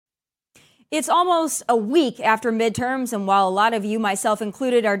It's almost a week after midterms, and while a lot of you, myself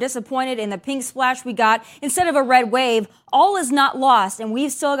included, are disappointed in the pink splash we got instead of a red wave, all is not lost, and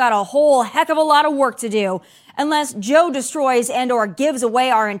we've still got a whole heck of a lot of work to do. Unless Joe destroys and or gives away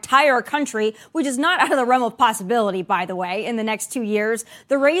our entire country, which is not out of the realm of possibility, by the way, in the next 2 years,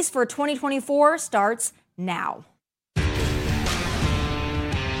 the race for 2024 starts now.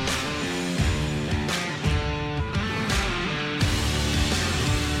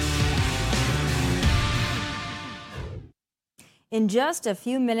 In just a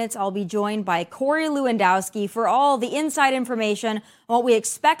few minutes, I'll be joined by Corey Lewandowski for all the inside information on what we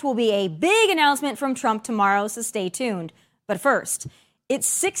expect will be a big announcement from Trump tomorrow, so stay tuned. But first, it's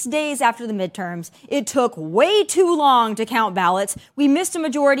 6 days after the midterms. It took way too long to count ballots. We missed a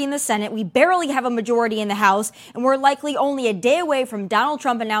majority in the Senate. We barely have a majority in the House. And we're likely only a day away from Donald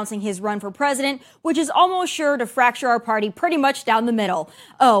Trump announcing his run for president, which is almost sure to fracture our party pretty much down the middle.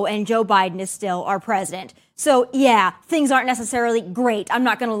 Oh, and Joe Biden is still our president. So, yeah, things aren't necessarily great. I'm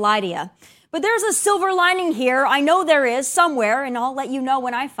not going to lie to you. But there's a silver lining here. I know there is somewhere, and I'll let you know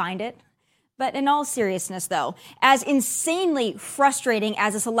when I find it. But in all seriousness, though, as insanely frustrating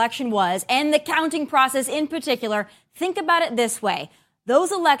as this election was, and the counting process in particular, think about it this way.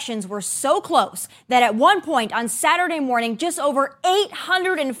 Those elections were so close that at one point on Saturday morning, just over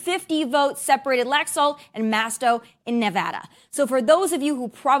 850 votes separated Laxalt and Masto in Nevada. So for those of you who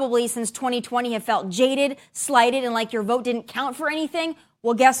probably since 2020 have felt jaded, slighted, and like your vote didn't count for anything,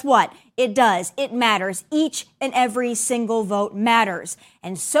 well, guess what? It does. It matters. Each and every single vote matters.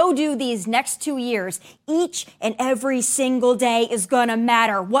 And so do these next 2 years. Each and every single day is going to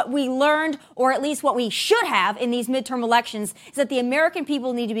matter. What we learned, or at least what we should have in these midterm elections, is that the American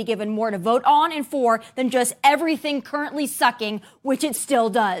people need to be given more to vote on and for than just everything currently sucking, which it still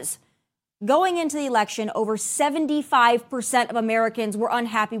does. Going into the election, over 75% of Americans were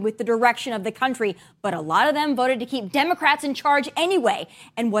unhappy with the direction of the country, but a lot of them voted to keep Democrats in charge anyway.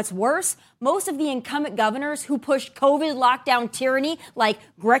 And what's worse, most of the incumbent governors who pushed COVID lockdown tyranny, like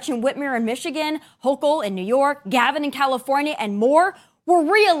Gretchen Whitmer in Michigan, Hochul in New York, Gavin in California, and more, were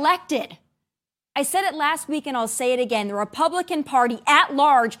reelected. I said it last week and I'll say it again. The Republican Party at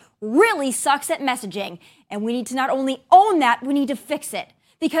large really sucks at messaging. And we need to not only own that, we need to fix it.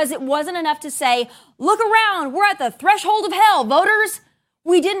 Because it wasn't enough to say, look around, we're at the threshold of hell, voters.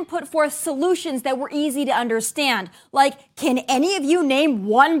 We didn't put forth solutions that were easy to understand. Like, can any of you name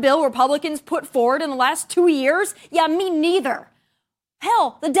one bill Republicans put forward in the last 2 years? Yeah, me neither.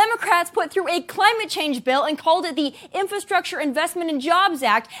 Hell, the Democrats put through a climate change bill and called it the Infrastructure Investment and Jobs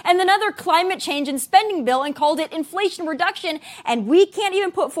Act, and another climate change and spending bill and called it Inflation Reduction, and we can't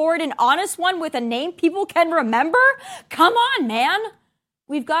even put forward an honest one with a name people can remember? Come on, man.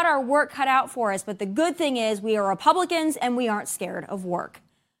 We've got our work cut out for us, but the good thing is we are Republicans and we aren't scared of work.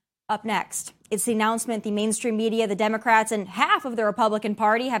 Up next, it's the announcement the mainstream media, the Democrats, and half of the Republican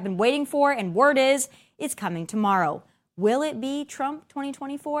Party have been waiting for, and word is it's coming tomorrow. Will it be Trump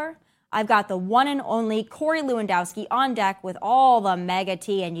 2024? I've got the one and only Corey Lewandowski on deck with all the mega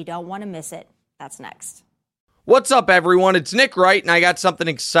tea, and you don't want to miss it. That's next. What's up, everyone? It's Nick Wright, and I got something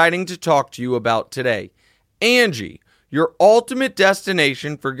exciting to talk to you about today. Angie, your ultimate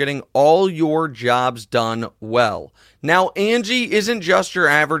destination for getting all your jobs done well. Now, Angie isn't just your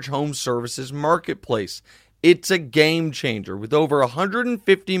average home services marketplace. It's a game changer with over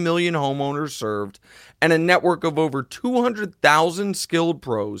 150 million homeowners served and a network of over 200,000 skilled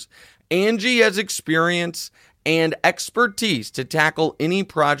pros. Angie has experience and expertise to tackle any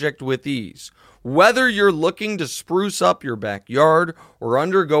project with ease. Whether you're looking to spruce up your backyard or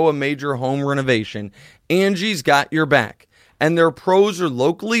undergo a major home renovation, Angie's got your back. And their pros are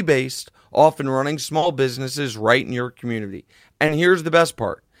locally based, often running small businesses right in your community. And here's the best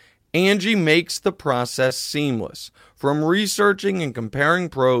part. Angie makes the process seamless. From researching and comparing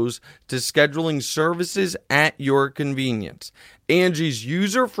pros to scheduling services at your convenience. Angie's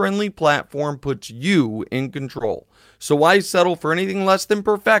user-friendly platform puts you in control. So why settle for anything less than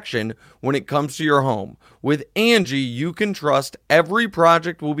perfection when it comes to your home? With Angie, you can trust every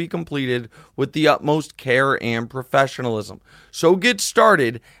project will be completed with the utmost care and professionalism. So get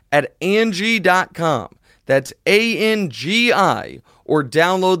started at Angie.com. That's ANGI, or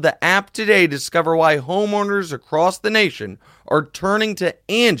download the app today to discover why homeowners across the nation are turning to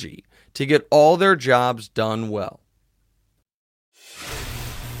Angie to get all their jobs done well.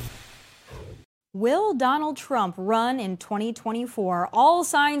 Will Donald Trump run in 2024? All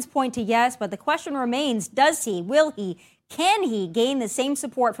signs point to yes, but the question remains, does he, will he, can he gain the same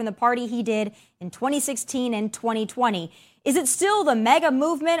support from the party he did in 2016 and 2020. Is it still the mega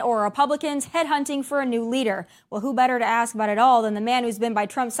movement or Republicans headhunting for a new leader? Well, who better to ask about it all than the man who's been by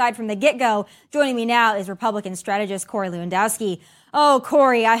Trump's side from the get-go? Joining me now is Republican strategist Corey Lewandowski. Oh,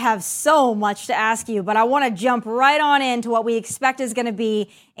 Corey, I have so much to ask you, but I want to jump right on into what we expect is going to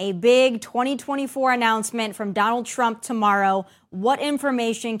be a big 2024 announcement from Donald Trump tomorrow. What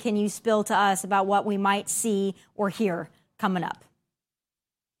information can you spill to us about what we might see or hear coming up?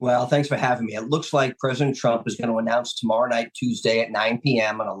 Well, thanks for having me. It looks like President Trump is going to announce tomorrow night, Tuesday at 9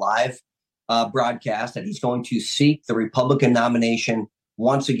 p.m. on a live broadcast that he's going to seek the Republican nomination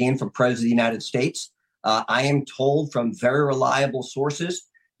once again for President of the United States. I am told from very reliable sources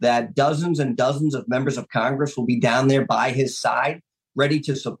that dozens and dozens of members of Congress will be down there by his side, ready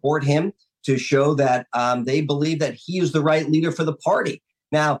to support him, to show that they believe that he is the right leader for the party.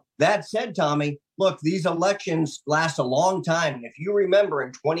 Now, that said, Tommy, look, these elections last a long time. And if you remember,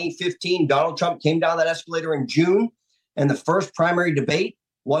 in 2015, Donald Trump came down that escalator in June, and the first primary debate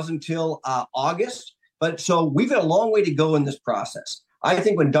wasn't until August. But so we've got a long way to go in this process. I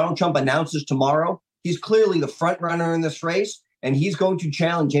think when Donald Trump announces tomorrow, he's clearly the front runner in this race, and he's going to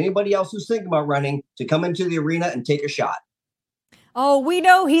challenge anybody else who's thinking about running to come into the arena and take a shot. Oh, we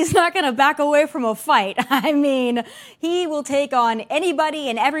know he's not going to back away from a fight. I mean, he will take on anybody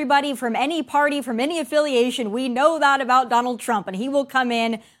and everybody from any party, from any affiliation. We know that about Donald Trump, and he will come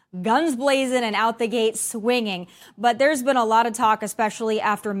in guns blazing and out the gate swinging. But there's been a lot of talk, especially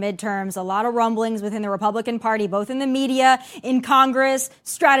after midterms, a lot of rumblings within the Republican Party, both in the media, in Congress,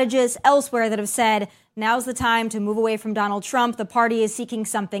 strategists elsewhere that have said, now's the time to move away from Donald Trump. The party is seeking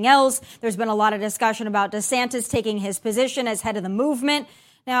something else. There's been a lot of discussion about DeSantis taking his position as head of the movement.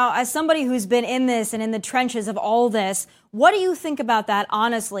 Now, as somebody who's been in this and in the trenches of all this, what do you think about that,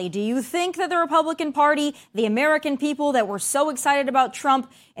 honestly? Do you think that the Republican Party, the American people that were so excited about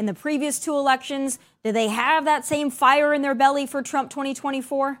Trump in the previous two elections, do they have that same fire in their belly for Trump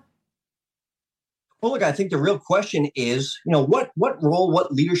 2024? Well, look, I think the real question is, what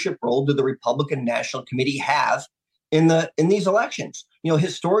leadership role did the Republican National Committee have in these elections?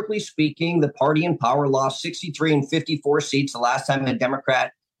 Historically speaking, the party in power lost 63 and 54 seats the last time a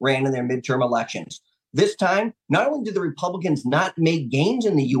Democrat ran in their midterm elections. This time, not only did the Republicans not make gains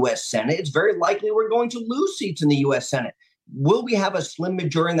in the U.S. Senate, it's very likely we're going to lose seats in the U.S. Senate. Will we have a slim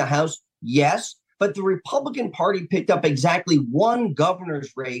majority in the House? Yes, but the Republican Party picked up exactly one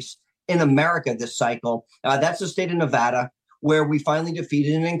governor's race in America this cycle. That's the state of Nevada, where we finally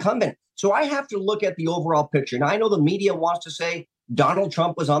defeated an incumbent. So I have to look at the overall picture. Now, I know the media wants to say Donald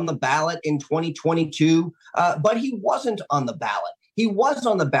Trump was on the ballot in 2022, but he wasn't on the ballot. He was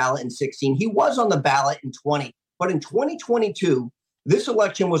on the ballot in 16. He was on the ballot in 20. But in 2022, this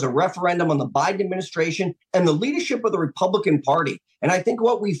election was a referendum on the Biden administration and the leadership of the Republican Party. And I think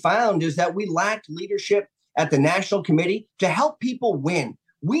what we found is that we lacked leadership at the National Committee to help people win.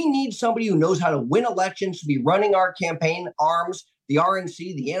 We need somebody who knows how to win elections to be running our campaign arms, the RNC,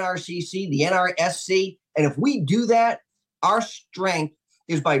 the NRCC, the NRSC. And if we do that, our strength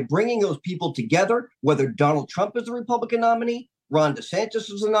is by bringing those people together, whether Donald Trump is the Republican nominee, Ron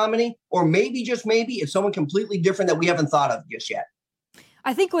DeSantis is the nominee, or maybe, just maybe, it's someone completely different that we haven't thought of just yet.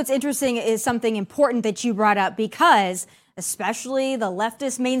 I think what's interesting is something important that you brought up, because especially the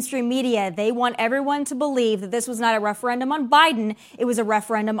leftist mainstream media, they want everyone to believe that this was not a referendum on Biden. It was a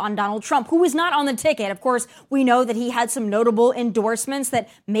referendum on Donald Trump, who was not on the ticket. Of course, we know that he had some notable endorsements that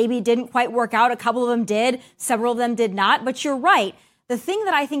maybe didn't quite work out. A couple of them did. Several of them did not. But you're right. The thing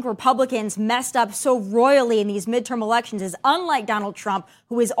that I think Republicans messed up so royally in these midterm elections is, unlike Donald Trump,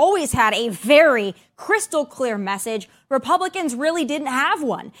 who has always had a very crystal clear message, Republicans really didn't have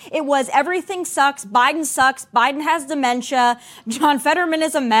one. It was everything sucks, Biden has dementia, John Fetterman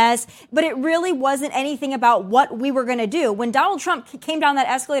is a mess, but it really wasn't anything about what we were going to do. When Donald Trump came down that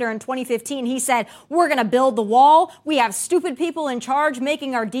escalator in 2015, he said, we're going to build the wall. We have stupid people in charge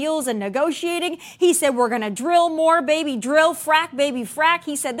making our deals and negotiating. He said, we're going to drill more, baby drill, frack, baby frack.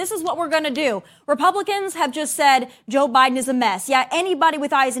 He said, this is what we're going to do. Republicans have just said Joe Biden is a mess. Yeah, anybody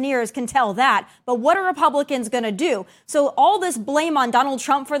with eyes and ears can tell that. But what are Republicans going to do? So all this blame on Donald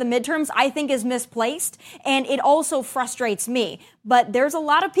Trump for the midterms, I think, is misplaced. And it also frustrates me. But there's a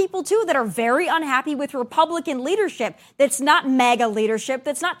lot of people, too, that are very unhappy with Republican leadership. That's not MAGA leadership.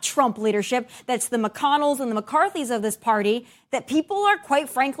 That's not Trump leadership. That's the McConnells and the McCarthys of this party that people are, quite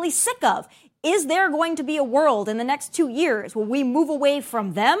frankly, sick of. Is there going to be a world in the next 2 years where we move away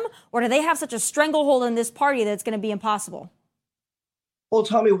from them, or do they have such a stranglehold in this party that it's going to be impossible? Well,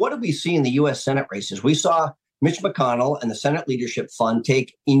 Tommy, what did we see in the U.S. Senate races? We saw Mitch McConnell and the Senate Leadership Fund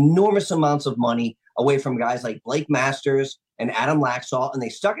take enormous amounts of money away from guys like Blake Masters and Adam Laxalt, and they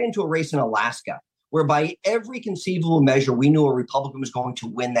stuck it into a race in Alaska, where by every conceivable measure, we knew a Republican was going to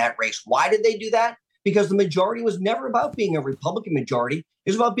win that race. Why did they do that? Because the majority was never about being a Republican majority.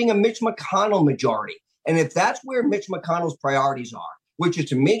 It was about being a Mitch McConnell majority. And if that's where Mitch McConnell's priorities are, which is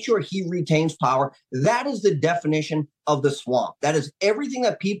to make sure he retains power, that is the definition of the swamp. That is everything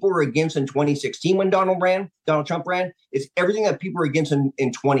that people were against in 2016 when Donald Trump ran. It's everything that people were against in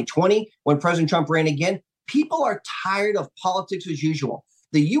 2020 when President Trump ran again. People are tired of politics as usual.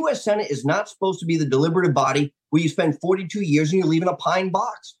 The U.S. Senate is not supposed to be the deliberative body where you spend 42 years and you leave in a pine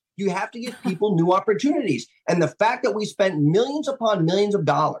box. You have to give people new opportunities. And the fact that we spent millions upon millions of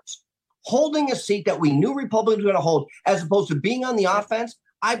dollars holding a seat that we knew Republicans were going to hold, as opposed to being on the offense,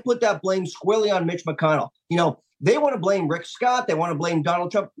 I put that blame squarely on Mitch McConnell. They want to blame Rick Scott. They want to blame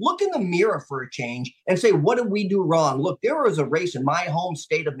Donald Trump. Look in the mirror for a change and say, what did we do wrong? Look, there was a race in my home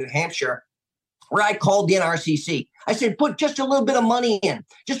state of New Hampshire where I called the NRCC. I said, put just a little bit of money in,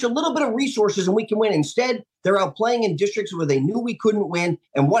 just a little bit of resources, and we can win. Instead, they're out playing in districts where they knew we couldn't win.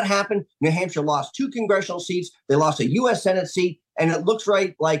 And what happened? New Hampshire lost 2 congressional seats. They lost a U.S. Senate seat. And it looks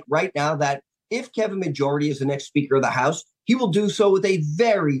like right now that if Kevin Majority is the next Speaker of the House, he will do so with a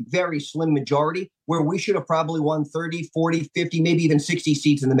very, very slim majority, where we should have probably won 30, 40, 50, maybe even 60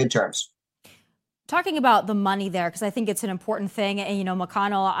 seats in the midterms. Talking about the money there, because I think it's an important thing. And,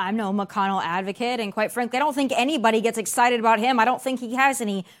 McConnell, I'm no McConnell advocate. And quite frankly, I don't think anybody gets excited about him. I don't think he has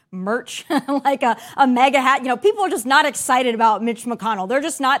any merch like a mega hat. People are just not excited about Mitch McConnell. They're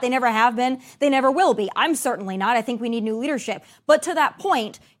just not. They never have been. They never will be. I'm certainly not. I think we need new leadership. But to that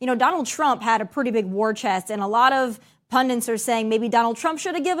point, Donald Trump had a pretty big war chest, and a lot of pundits are saying maybe Donald Trump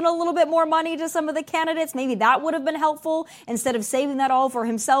should have given a little bit more money to some of the candidates. Maybe that would have been helpful instead of saving that all for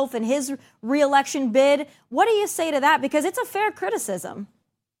himself and his reelection bid. What do you say to that? Because it's a fair criticism.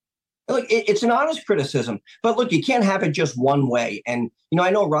 Look, it's an honest criticism. But look, you can't have it just one way. And,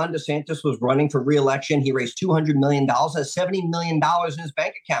 I know Ron DeSantis was running for reelection. He raised $200 million, has $70 million in his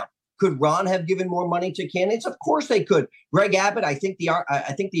bank account. Could Ron have given more money to candidates? Of course they could. Greg Abbott, I think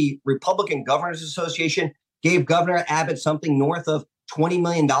the Republican Governors Association gave Governor Abbott something north of $20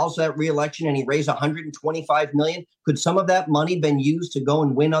 million for that reelection, and he raised $125 million. Could some of that money been used to go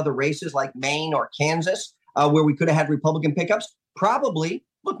and win other races like Maine or Kansas, where we could have had Republican pickups? Probably.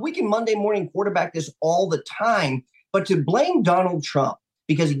 Look, we can Monday morning quarterback this all the time, but to blame Donald Trump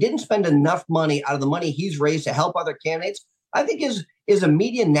because he didn't spend enough money out of the money he's raised to help other candidates, I think is a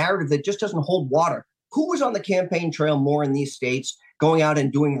media narrative that just doesn't hold water. Who was on the campaign trail more in these states, going out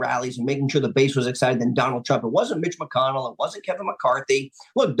and doing rallies and making sure the base was excited than Donald Trump? It wasn't Mitch McConnell. It wasn't Kevin McCarthy.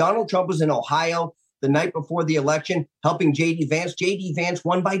 Look, Donald Trump was in Ohio the night before the election, helping J.D. Vance. J.D. Vance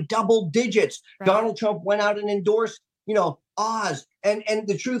won by double digits. Right. Donald Trump went out and endorsed, Oz. And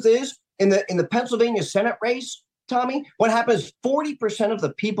the truth is, in the Pennsylvania Senate race, Tommy, what happens? 40% of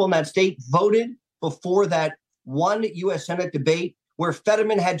the people in that state voted before that one U.S. Senate debate where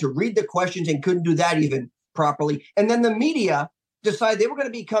Fetterman had to read the questions and couldn't do that even properly. And then the media decided they were going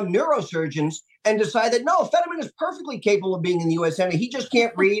to become neurosurgeons and decide that, no, Fetterman is perfectly capable of being in the U.S. Senate. He just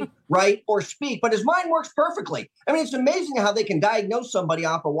can't read, write, or speak, but his mind works perfectly. I mean, it's amazing how they can diagnose somebody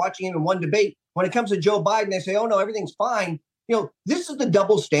off of watching him in one debate. When it comes to Joe Biden, they say, oh, no, everything's fine. This is the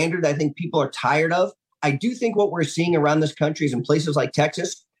double standard I think people are tired of. I do think what we're seeing around this country is in places like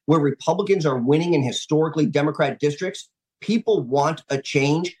Texas, where Republicans are winning in historically Democrat districts. People want a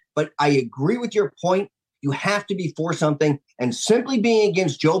change, but I agree with your point. You have to be for something, and simply being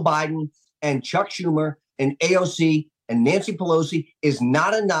against Joe Biden and Chuck Schumer and AOC and Nancy Pelosi is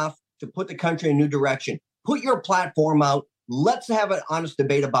not enough to put the country in a new direction. Put your platform out. Let's have an honest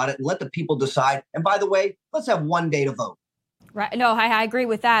debate about it and let the people decide. And by the way, let's have one day to vote. Right. No, I agree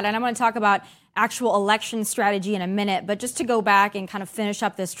with that. And I'm going to talk about actual election strategy in a minute. But just to go back and kind of finish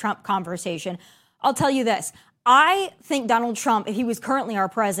up this Trump conversation, I'll tell you this. I think Donald Trump, if he was currently our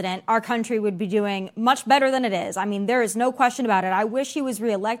president, our country would be doing much better than it is. I mean, there is no question about it. I wish he was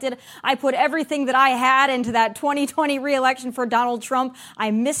reelected. I put everything that I had into that 2020 reelection for Donald Trump.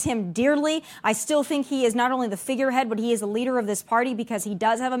 I miss him dearly. I still think he is not only the figurehead, but he is the leader of this party because he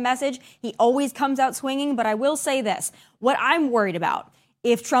does have a message. He always comes out swinging. But I will say this, what I'm worried about,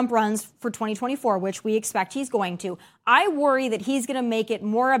 if Trump runs for 2024, which we expect he's going to, I worry that he's going to make it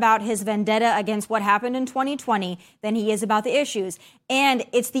more about his vendetta against what happened in 2020 than he is about the issues. And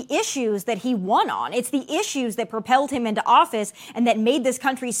it's the issues that he won on. It's the issues that propelled him into office and that made this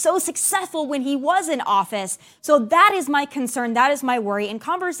country so successful when he was in office. So that is my concern. That is my worry. In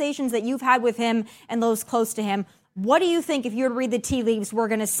conversations that you've had with him and those close to him, what do you think, if you were to read the tea leaves, we're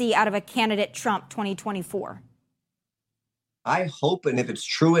going to see out of a candidate Trump 2024? I hope, and if it's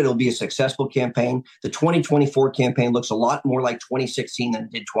true, it'll be a successful campaign. The 2024 campaign looks a lot more like 2016 than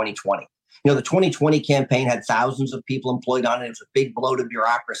it did 2020. The 2020 campaign had thousands of people employed on it. It was a big blow to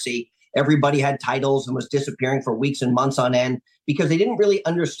bureaucracy. Everybody had titles and was disappearing for weeks and months on end because they didn't really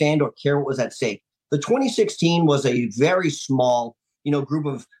understand or care what was at stake. The 2016 was a very small, group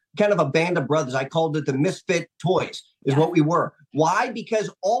of kind of a band of brothers. I called it the misfit toys is what we were. Why? Because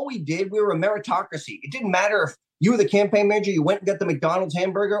all we did, we were a meritocracy. It didn't matter if you were the campaign manager, you went and got the McDonald's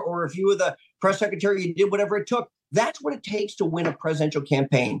hamburger, or if you were the press secretary, you did whatever it took. That's what it takes to win a presidential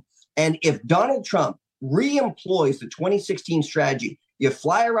campaign. And if Donald Trump re-employs the 2016 strategy, you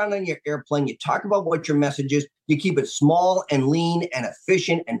fly around on your airplane, you talk about what your message is, you keep it small and lean and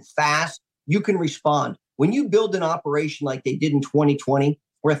efficient and fast, you can respond. When you build an operation like they did in 2020,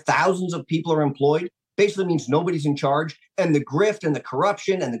 where thousands of people are employed, basically means nobody's in charge. And the grift and the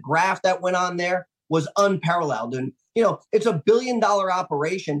corruption and the graft that went on there was unparalleled. And, it's $1 billion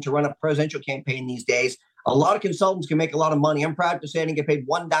operation to run a presidential campaign these days. A lot of consultants can make a lot of money. I'm proud to say I didn't get paid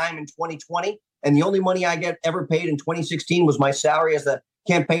one dime in 2020. And the only money I ever paid in 2016 was my salary as the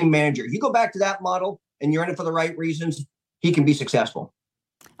campaign manager. If you go back to that model and you're in it for the right reasons, he can be successful.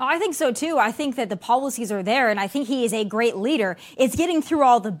 Oh, I think so, too. I think that the policies are there, and I think he is a great leader. It's getting through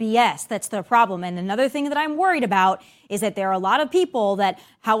all the BS that's the problem. And another thing that I'm worried about is that there are a lot of people that,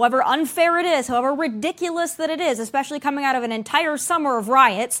 however unfair it is, however ridiculous that it is, especially coming out of an entire summer of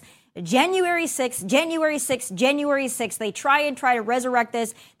riots, January 6th, January 6th, January 6th, they try to resurrect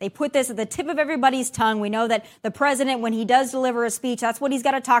this. They put this at the tip of everybody's tongue. We know that the president, when he does deliver a speech, that's what he's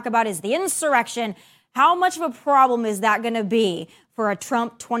got to talk about is the insurrection. How much of a problem is that going to be for a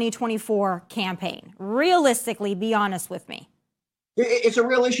Trump 2024 campaign? Realistically, be honest with me. It's a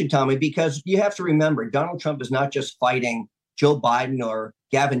real issue, Tommy, because you have to remember, Donald Trump is not just fighting Joe Biden or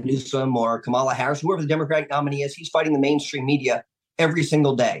Gavin Newsom or Kamala Harris, whoever the Democratic nominee is. He's fighting the mainstream media every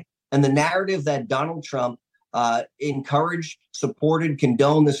single day. And the narrative that Donald Trump encouraged, supported,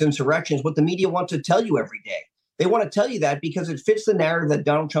 condoned this insurrection is what the media wants to tell you every day. They want to tell you that because it fits the narrative that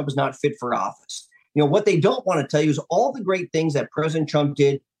Donald Trump is not fit for office. What they don't want to tell you is all the great things that President Trump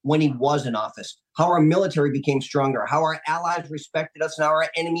did when he was in office, how our military became stronger, how our allies respected us and how our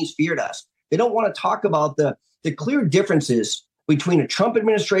enemies feared us. They don't want to talk about the clear differences between a Trump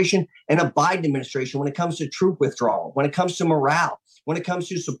administration and a Biden administration when it comes to troop withdrawal, when it comes to morale, when it comes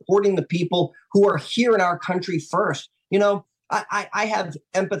to supporting the people who are here in our country first. I have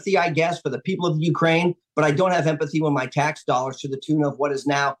empathy, I guess, for the people of Ukraine, but I don't have empathy when my tax dollars to the tune of what is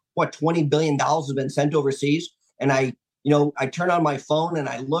now, $20 billion has been sent overseas. And I turn on my phone and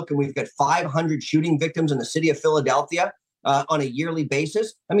I look and we've got 500 shooting victims in the city of Philadelphia on a yearly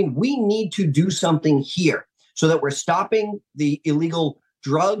basis. I mean, we need to do something here so that we're stopping the illegal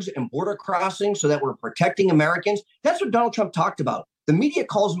drugs and border crossing, so that we're protecting Americans. That's what Donald Trump talked about. The media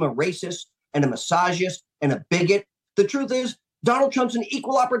calls him a racist and a misogynist and a bigot. The truth is, Donald Trump's an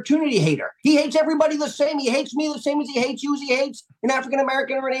equal opportunity hater. He hates everybody the same. He hates me the same as he hates you, as he hates an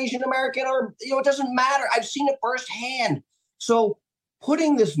African-American or an Asian American, or, it doesn't matter. I've seen it firsthand. So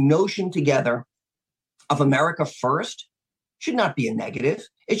putting this notion together of America first should not be a negative.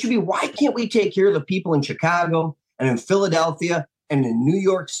 It should be, why can't we take care of the people in Chicago and in Philadelphia and in New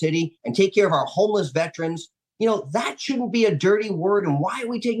York City and take care of our homeless veterans? That shouldn't be a dirty word. And why are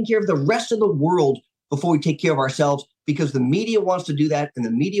we taking care of the rest of the world before we take care of ourselves? Because the media wants to do that. And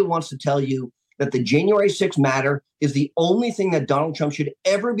the media wants to tell you that the January 6th matter is the only thing that Donald Trump should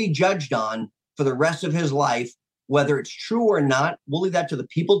ever be judged on for the rest of his life. Whether it's true or not, we'll leave that to the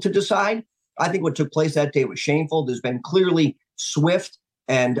people to decide. I think what took place that day was shameful. There's been clearly swift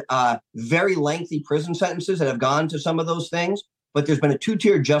and very lengthy prison sentences that have gone to some of those things. But there's been a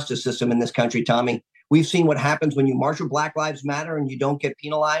two-tier justice system in this country, Tommy. We've seen what happens when you marshal Black Lives Matter and you don't get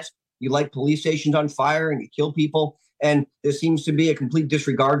penalized. You light police stations on fire and you kill people. And there seems to be a complete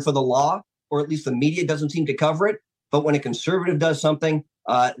disregard for the law, or at least the media doesn't seem to cover it. But when a conservative does something,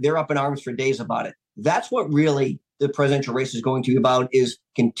 they're up in arms for days about it. That's what really the presidential race is going to be about, is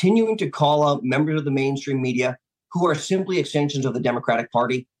continuing to call out members of the mainstream media who are simply extensions of the Democratic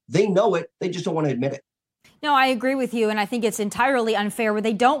Party. They know it. They just don't want to admit it. No, I agree with you, and I think it's entirely unfair where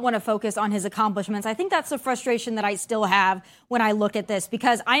they don't want to focus on his accomplishments. I think that's the frustration that I still have when I look at this,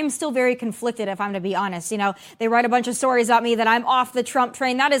 because I am still very conflicted, if I'm to be honest. They write a bunch of stories about me that I'm off the Trump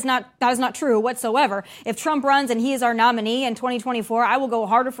train. That is not true whatsoever. If Trump runs and he is our nominee in 2024, I will go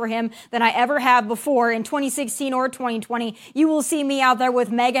harder for him than I ever have before in 2016 or 2020. You will see me out there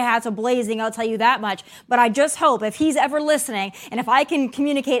with mega hats ablazing, I'll tell you that much. But I just hope, if he's ever listening, and if I can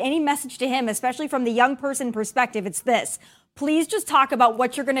communicate any message to him, especially from the young person perspective, it's this: please just talk about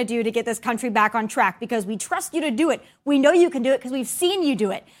what you're going to do to get this country back on track, because we trust you to do it. We know you can do it because we've seen you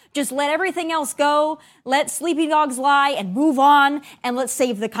do it. Just let everything else go. Let sleepy dogs lie and move on, and let's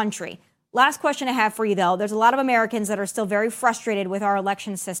save the country. Last question I have for you, though. There's a lot of Americans that are still very frustrated with our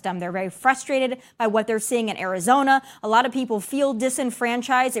election system. They're very frustrated by what they're seeing in Arizona. A lot of people feel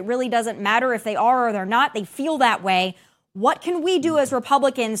disenfranchised. It really doesn't matter if they are or they're not. They feel that way. What can we do as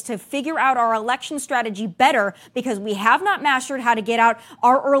Republicans to figure out our election strategy better? Because we have not mastered how to get out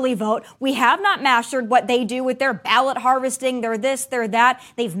our early vote. We have not mastered what they do with their ballot harvesting, their this, their that.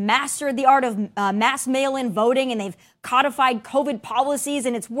 They've mastered the art of mass mail-in voting, and they've codified COVID policies,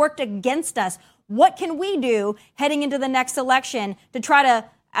 and it's worked against us. What can we do heading into the next election to try to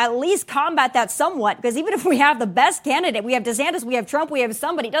at least combat that somewhat? Because even if we have the best candidate, we have DeSantis, we have Trump, we have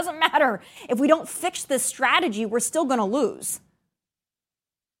somebody, it doesn't matter. If we don't fix this strategy, we're still going to lose.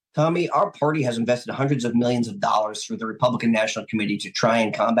 Tommy, our party has invested hundreds of millions of dollars through the Republican National Committee to try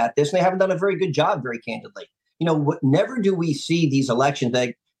and combat this, and they haven't done a very good job, very candidly. Never do we see these elections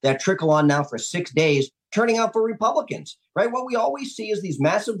that trickle on now for 6 days turning out for Republicans, right? What we always see is these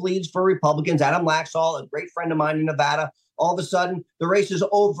massive leads for Republicans. Adam Laxalt, a great friend of mine in Nevada, all of a sudden, the race is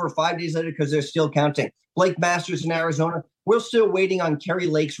over 5 days later because they're still counting. Blake Masters in Arizona, we're still waiting on Kerry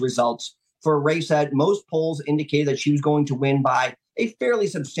Lake's results for a race that most polls indicated that she was going to win by a fairly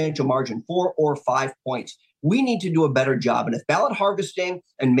substantial margin, 4 or 5 points. We need to do a better job. And if ballot harvesting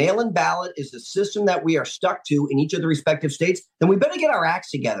and mail-in ballot is the system that we are stuck to in each of the respective states, then we better get our acts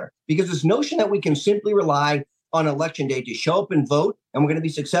together, because this notion that we can simply rely on election day to show up and vote and we're going to be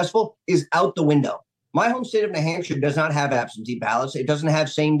successful is out the window. My home state of New Hampshire does not have absentee ballots. It doesn't have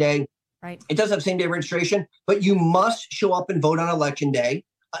same day. Right. It does have same day registration, but you must show up and vote on election day,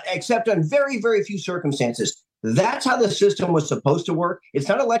 except on very, very few circumstances. That's how the system was supposed to work. It's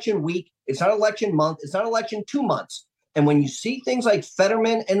not election week. It's not election month. It's not election 2 months. And when you see things like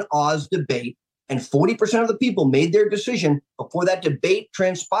Fetterman and Oz debate, and 40% of the people made their decision before that debate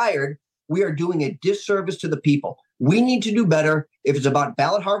transpired, we are doing a disservice to the people. We need to do better. If it's about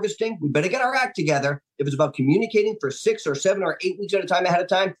ballot harvesting, we better get our act together. If it's about communicating for 6 or 7 or 8 weeks at a time ahead of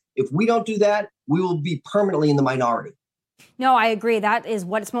time, if we don't do that, we will be permanently in the minority. No, I agree. That is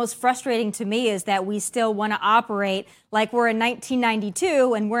what's most frustrating to me, is that we still want to operate like we're in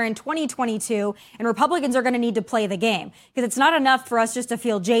 1992 and we're in 2022, and Republicans are going to need to play the game, because it's not enough for us just to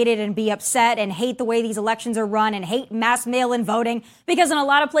feel jaded and be upset and hate the way these elections are run and hate mass mail-in voting, because in a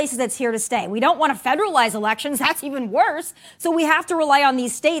lot of places it's here to stay. We don't want to federalize elections. That's even worse. So we have to rely on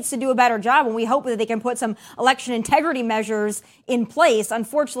these states to do a better job, and we hope that they can put some election integrity measures in place.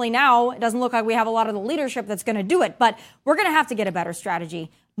 Unfortunately, now it doesn't look like we have a lot of the leadership that's going to do it, but we're going to have to get a better strategy,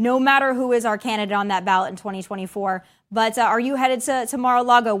 no matter who is our candidate on that ballot in 2024. But are you headed to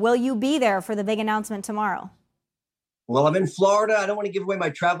Mar-a-Lago? Will you be there for the big announcement tomorrow? Well, I'm in Florida. I don't want to give away my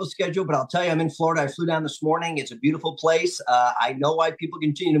travel schedule, but I'll tell you, I'm in Florida. I flew down this morning. It's a beautiful place. I know why people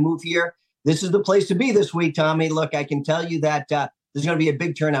continue to move here. This is the place to be this week, Tommy. Look, I can tell you that there's going to be a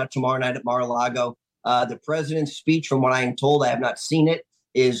big turnout tomorrow night at Mar-a-Lago. The president's speech, from what I am told, I have not seen it,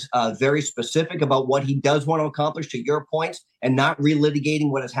 is very specific about what he does want to accomplish, to your points, and not relitigating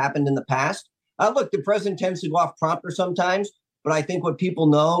what has happened in the past. Look, the president tends to go off prompter sometimes, but I think what people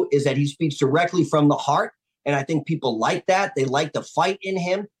know is that he speaks directly from the heart. And I think people like that. They like the fight in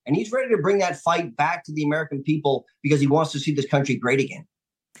him. And he's ready to bring that fight back to the American people, because he wants to see this country great again.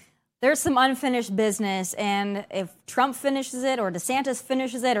 There's some unfinished business, and if Trump finishes it, or DeSantis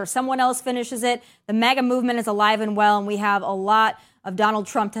finishes it, or someone else finishes it, the MAGA movement is alive and well, and we have a lot of Donald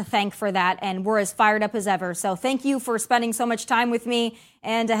Trump to thank for that, and we're as fired up as ever. So thank you for spending so much time with me,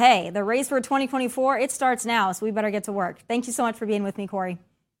 and hey, the race for 2024, it starts now, so we better get to work. Thank you so much for being with me, Corey.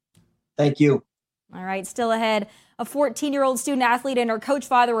 Thank you. All right, still ahead, a 14-year-old student athlete and her coach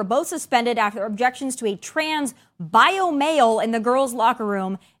father were both suspended after objections to a trans bio male in the girls' locker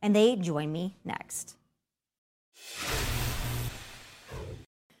room, and they join me next.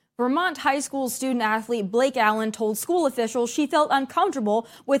 Vermont high school student athlete Blake Allen told school officials she felt uncomfortable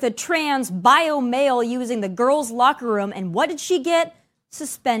with a trans bio male using the girls' locker room, and what did she get?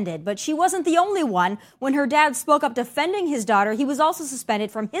 Suspended. But she wasn't the only one. When her dad spoke up defending his daughter, he was also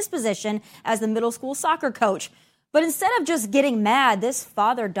suspended from his position as the middle school soccer coach. But instead of just getting mad, this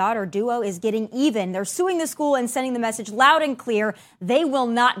father-daughter duo is getting even. They're suing the school and sending the message loud and clear: they will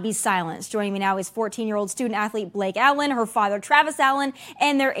not be silenced. Joining me now is 14-year-old student athlete Blake Allen, her father Travis Allen,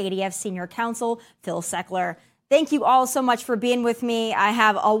 and their ADF senior counsel Phil Seckler. Thank you all so much for being with me. I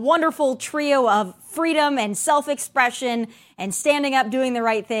have a wonderful trio of freedom and self-expression and standing up, doing the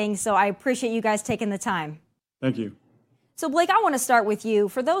right thing. So I appreciate you guys taking the time. Thank you. So, Blake, I want to start with you.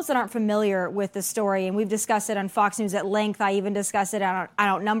 For those that aren't familiar with the story, and we've discussed it on Fox News at length, I even discussed it on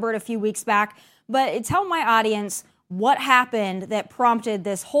Outnumbered a few weeks back, but tell my audience what happened that prompted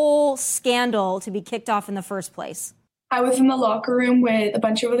this whole scandal to be kicked off in the first place. I was in the locker room with a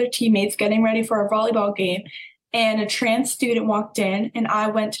bunch of other teammates getting ready for a volleyball game, and a trans student walked in, and I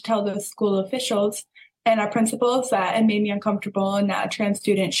went to tell the school officials and our principals that it made me uncomfortable and that a trans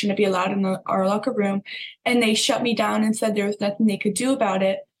student shouldn't be allowed in our locker room. And they shut me down and said there was nothing they could do about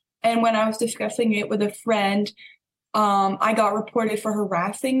it. And when I was discussing it with a friend, I got reported for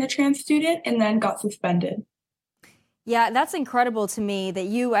harassing the trans student and then got suspended. Yeah, that's incredible to me that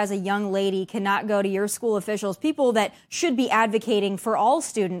you as a young lady cannot go to your school officials, people that should be advocating for all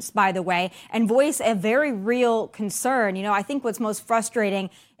students, by the way, and voice a very real concern. You know, I think what's most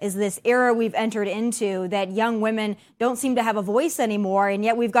frustrating is this era we've entered into that young women don't seem to have a voice anymore. And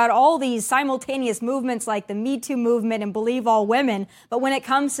yet we've got all these simultaneous movements like the Me Too movement and Believe All Women. But when it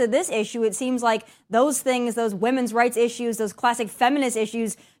comes to this issue, it seems like those things, those women's rights issues, those classic feminist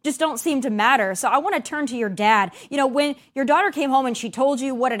issues just don't seem to matter. So I want to turn to your dad. You know, when your daughter came home and she told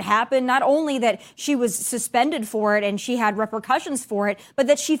you what had happened, not only that she was suspended for it and she had repercussions for it, but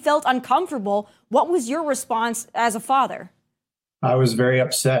that she felt uncomfortable, what was your response as a father? I was very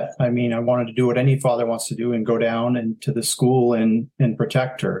upset. I mean, I wanted to do what any father wants to do and go down and to the school and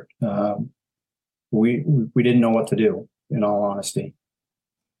protect her. We didn't know what to do, in all honesty.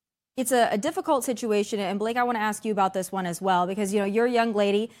 It's a difficult situation. And Blake, I want to ask you about this one as well, because, you know, you're a young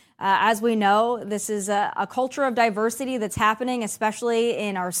lady. As we know, this is a culture of diversity that's happening, especially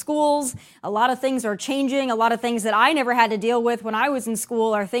in our schools. A lot of things are changing. A lot of things that I never had to deal with when I was in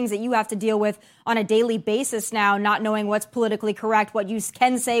school are things that you have to deal with on a daily basis now, not knowing what's politically correct, what you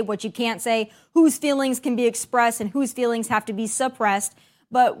can say, what you can't say, whose feelings can be expressed and whose feelings have to be suppressed.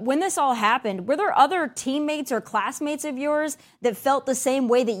 But when this all happened, were there other teammates or classmates of yours that felt the same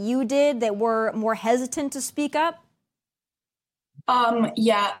way that you did, that were more hesitant to speak up?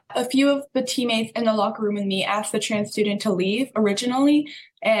 Yeah, a few of the teammates in the locker room with me asked the trans student to leave originally,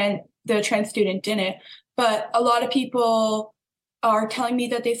 and the trans student didn't. But a lot of people are telling me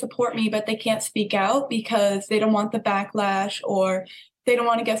that they support me, but they can't speak out because they don't want the backlash or they don't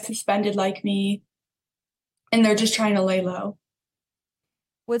want to get suspended like me. And they're just trying to lay low.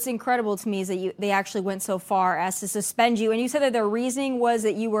 What's incredible to me is that they actually went so far as to suspend you. And you said that their reasoning was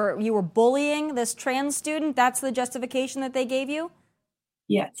that you were bullying this trans student. That's the justification that they gave you?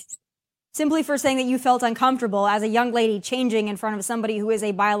 Yes. Simply for saying that you felt uncomfortable as a young lady changing in front of somebody who is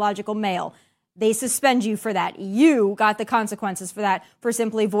a biological male. They suspend you for that. You got the consequences for that, for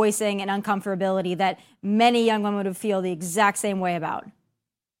simply voicing an uncomfortability that many young women would feel the exact same way about.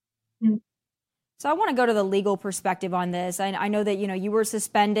 Mm-hmm. So I want to go to the legal perspective on this. I know that, you know, you were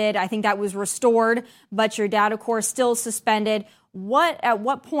suspended. I think that was restored, but your dad, of course, still suspended. At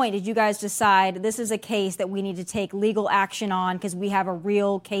what point did you guys decide this is a case that we need to take legal action on because we have a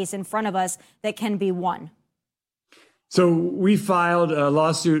real case in front of us that can be won? So we filed a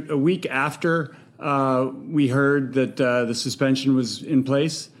lawsuit a week after we heard that the suspension was in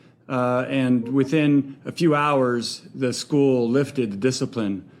place. And within a few hours, the school lifted the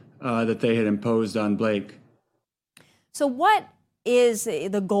discipline that they had imposed on Blake. So what is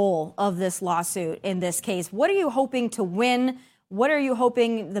the goal of this lawsuit in this case? What are you hoping to win? What are you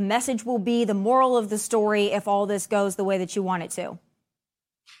hoping the message will be, the moral of the story, if all this goes the way that you want it to?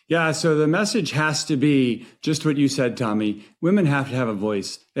 Yeah, so the message has to be just what you said, Tommy. Women have to have a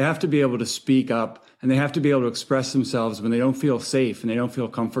voice. They have to be able to speak up, and they have to be able to express themselves when they don't feel safe and they don't feel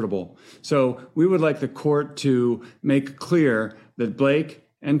comfortable. So we would like the court to make clear that Blake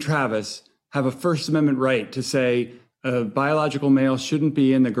and Travis have a First Amendment right to say a biological male shouldn't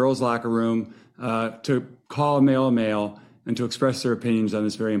be in the girls' locker room, to call a male, and to express their opinions on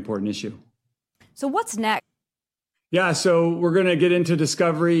this very important issue. So what's next? Yeah, so we're going to get into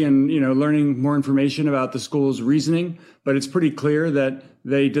discovery and, learning more information about the school's reasoning. But it's pretty clear that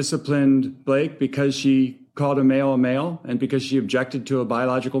they disciplined Blake because she called a male, and because she objected to a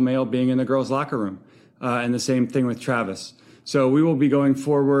biological male being in the girls' locker room. And the same thing with Travis. So we will be going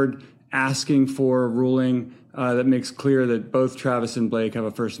forward asking for a ruling that makes clear that both Travis and Blake have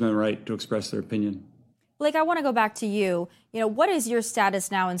a First Amendment right to express their opinion. Blake, I want to go back to you. What is your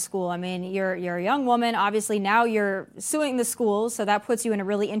status now in school? I mean, you're a young woman. Obviously, now you're suing the schools, so that puts you in a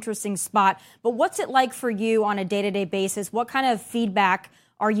really interesting spot. But what's it like for you on a day-to-day basis? What kind of feedback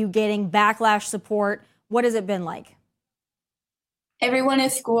are you getting, backlash, support? What has it been like? Everyone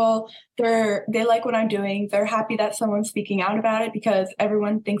at school, they like what I'm doing. They're happy that someone's speaking out about it because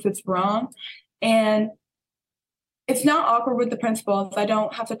everyone thinks it's wrong. And It's not awkward with the principals. I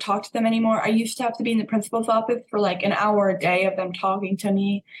don't have to talk to them anymore. I used to have to be in the principal's office for like an hour a day of them talking to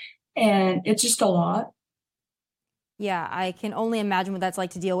me, and it's just a lot. Yeah, I can only imagine what that's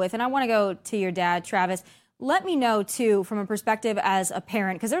like to deal with. And I want to go to your dad, Travis. Let me know, too, from a perspective as a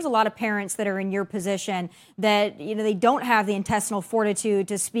parent, because there's a lot of parents that are in your position that, they don't have the intestinal fortitude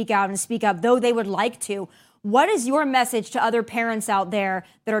to speak out and speak up, though they would like to. What is your message to other parents out there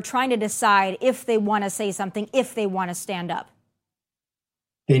that are trying to decide if they want to say something, if they want to stand up?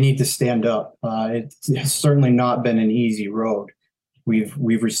 They need to stand up. It's certainly not been an easy road.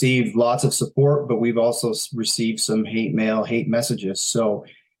 We've received lots of support, but we've also received some hate mail, hate messages. So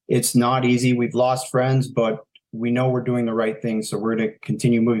it's not easy. We've lost friends, but we know we're doing the right thing. So we're going to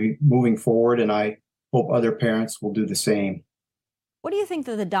continue moving forward. And I hope other parents will do the same. What do you think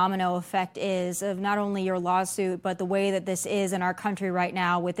that the domino effect is of not only your lawsuit, but the way that this is in our country right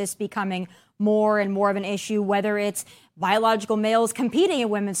now, with this becoming more and more of an issue, whether it's biological males competing in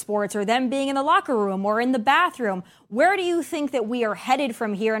women's sports or them being in the locker room or in the bathroom? Where do you think that we are headed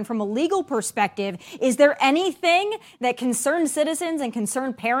from here? And from a legal perspective, is there anything that concerned citizens and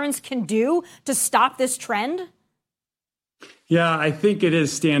concerned parents can do to stop this trend? Yeah, I think it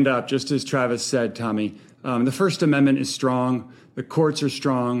is stand up, just as Travis said, Tommy. The First Amendment is strong. The courts are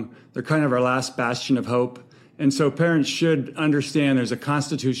strong. They're kind of our last bastion of hope. And so parents should understand there's a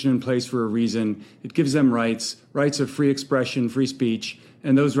constitution in place for a reason. It gives them rights of free expression, free speech,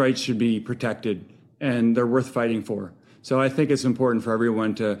 and those rights should be protected, and they're worth fighting for. So I think it's important for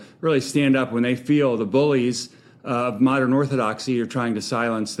everyone to really stand up when they feel the bullies of modern orthodoxy are trying to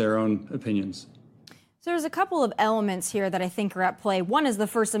silence their own opinions. So there's a couple of elements here that I think are at play. One is the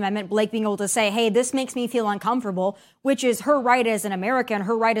First Amendment, Blake being able to say, hey, this makes me feel uncomfortable, which is her right as an American,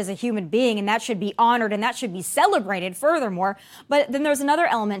 her right as a human being, and that should be honored and that should be celebrated furthermore. But then there's another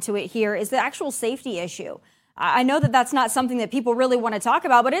element to it here, is the actual safety issue. I know that that's not something that people really want to talk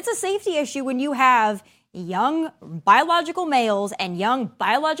about, but it's a safety issue when you have young biological males and young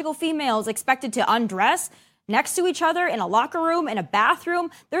biological females expected to undress next to each other in a locker room, in a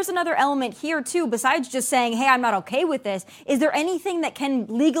bathroom. There's another element here, too, besides just saying, hey, I'm not okay with this. Is there anything that can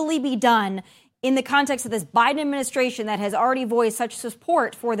legally be done in the context of this Biden administration that has already voiced such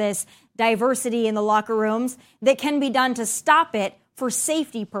support for this diversity in the locker rooms that can be done to stop it for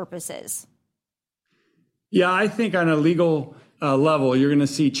safety purposes? Yeah, I think on a legal level, you're going to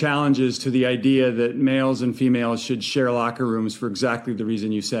see challenges to the idea that males and females should share locker rooms for exactly the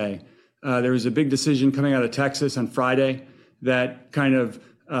reason you say. There was a big decision coming out of Texas on Friday that kind of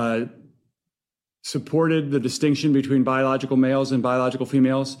supported the distinction between biological males and biological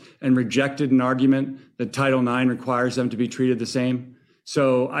females and rejected an argument that Title IX requires them to be treated the same.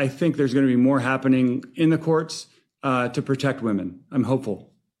 So I think there's going to be more happening in the courts to protect women. I'm hopeful.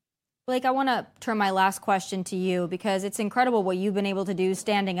 Blake, I want to turn my last question to you because it's incredible what you've been able to do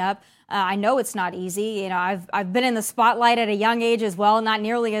standing up. I know it's not easy. I've been in the spotlight at a young age as well, not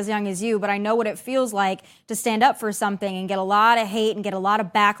nearly as young as you, but I know what it feels like to stand up for something and get a lot of hate and get a lot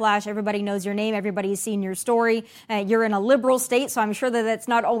of backlash. Everybody knows your name. Everybody's seen your story. You're in a liberal state, so I'm sure that that's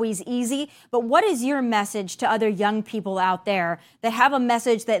not always easy. But what is your message to other young people out there that have a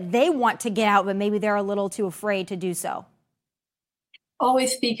message that they want to get out, but maybe they're a little too afraid to do so?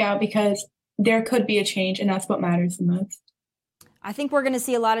 Always speak out because there could be a change, and that's what matters the most. I think we're going to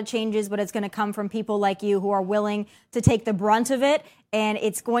see a lot of changes, but it's going to come from people like you who are willing to take the brunt of it. And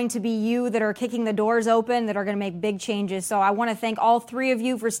it's going to be you that are kicking the doors open that are going to make big changes. So I want to thank all three of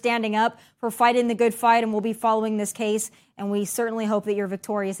you for standing up, for fighting the good fight, and we'll be following this case. And we certainly hope that you're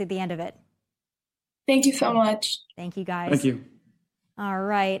victorious at the end of it. Thank you so much. Thank you, guys. Thank you. All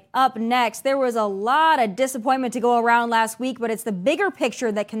right. Up next, there was a lot of disappointment to go around last week, but it's the bigger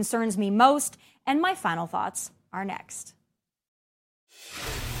picture that concerns me most. And my final thoughts are next.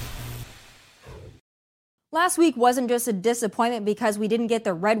 Last week wasn't just a disappointment because we didn't get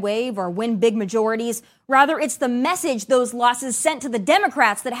the red wave or win big majorities. Rather, it's the message those losses sent to the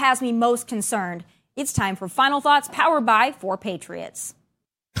Democrats that has me most concerned. It's time for Final Thoughts, powered by 4 Patriots.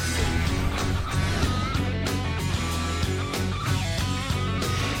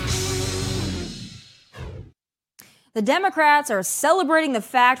 The Democrats are celebrating the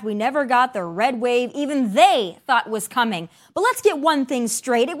fact we never got the red wave even they thought was coming. But let's get one thing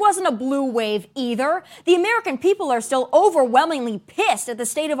straight. It wasn't a blue wave either. The American people are still overwhelmingly pissed at the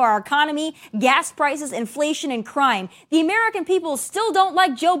state of our economy, gas prices, inflation, and crime. The American people still don't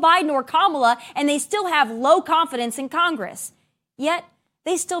like Joe Biden or Kamala, and they still have low confidence in Congress. Yet,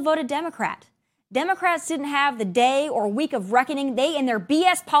 they still voted Democrat. Democrats didn't have the day or week of reckoning they and their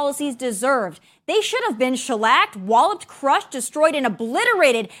BS policies deserved. They should have been shellacked, walloped, crushed, destroyed, and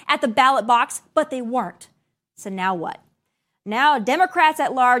obliterated at the ballot box, but they weren't. So now what? Now, Democrats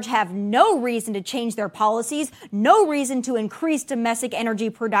at large have no reason to change their policies, no reason to increase domestic energy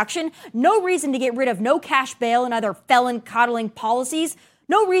production, no reason to get rid of no cash bail and other felon coddling policies,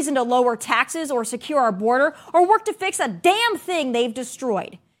 no reason to lower taxes or secure our border or work to fix a damn thing they've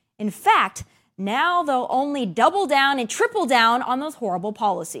destroyed. In fact, now they'll only double down and triple down on those horrible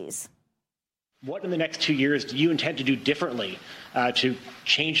policies. What in the next 2 years do you intend to do differently to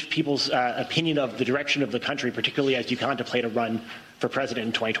change people's opinion of the direction of the country, particularly as you contemplate a run for president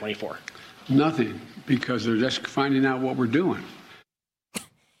in 2024? Nothing, because they're just finding out what we're doing.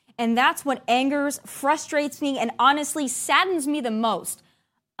 And that's what angers, frustrates me, and honestly saddens me the most.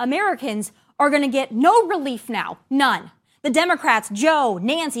 Americans are going to get no relief now. None. The Democrats, Joe,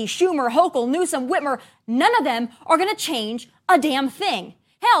 Nancy, Schumer, Hochul, Newsom, Whitmer, none of them are going to change a damn thing.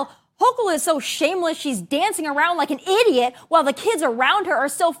 Hell, Hochul is so shameless she's dancing around like an idiot while the kids around her are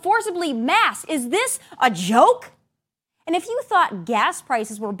still forcibly masked. Is this a joke? And if you thought gas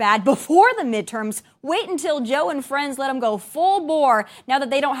prices were bad before the midterms, wait until Joe and friends let them go full bore now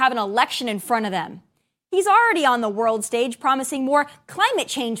that they don't have an election in front of them. He's already on the world stage promising more climate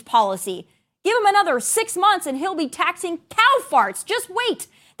change policy. Give him another 6 months and he'll be taxing cow farts. Just wait.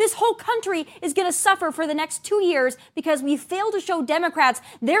 This whole country is going to suffer for the next 2 years because we failed to show Democrats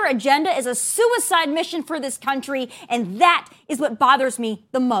their agenda is a suicide mission for this country, and that is what bothers me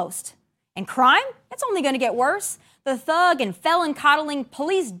the most. And crime? It's only going to get worse. The thug and felon coddling,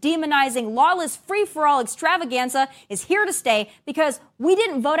 police demonizing, lawless free-for-all extravaganza is here to stay because we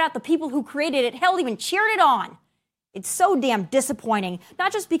didn't vote out the people who created it, hell, even cheered it on. It's so damn disappointing,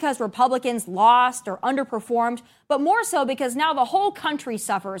 not just because Republicans lost or underperformed, but more so because now the whole country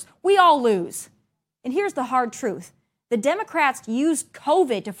suffers. We all lose. And here's the hard truth. The Democrats used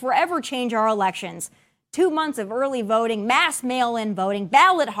COVID to forever change our elections. 2 months of early voting, mass mail-in voting,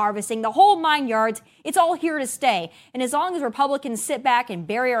 ballot harvesting, the whole 9 yards, it's all here to stay. And as long as Republicans sit back and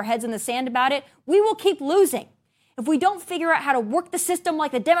bury our heads in the sand about it, we will keep losing. If we don't figure out how to work the system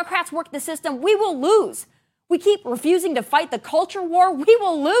like the Democrats work the system, we will lose. We keep refusing to fight the culture war, we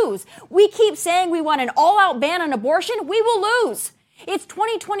will lose. We keep saying we want an all-out ban on abortion, we will lose. It's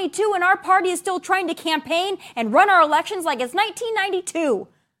 2022 and our party is still trying to campaign and run our elections like it's 1992.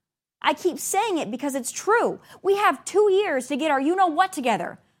 I keep saying it because it's true. We have 2 years to get our you-know-what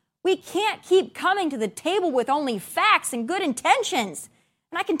together. We can't keep coming to the table with only facts and good intentions.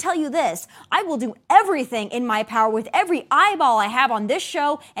 And I can tell you this, I will do everything in my power with every eyeball I have on this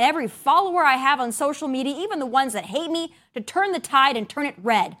show and every follower I have on social media, even the ones that hate me, to turn the tide and turn it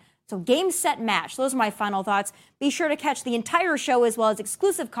red. So game, set, match. Those are my final thoughts. Be sure to catch the entire show as well as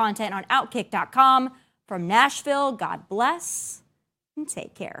exclusive content on Outkick.com. From Nashville, God bless and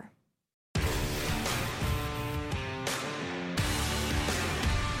take care.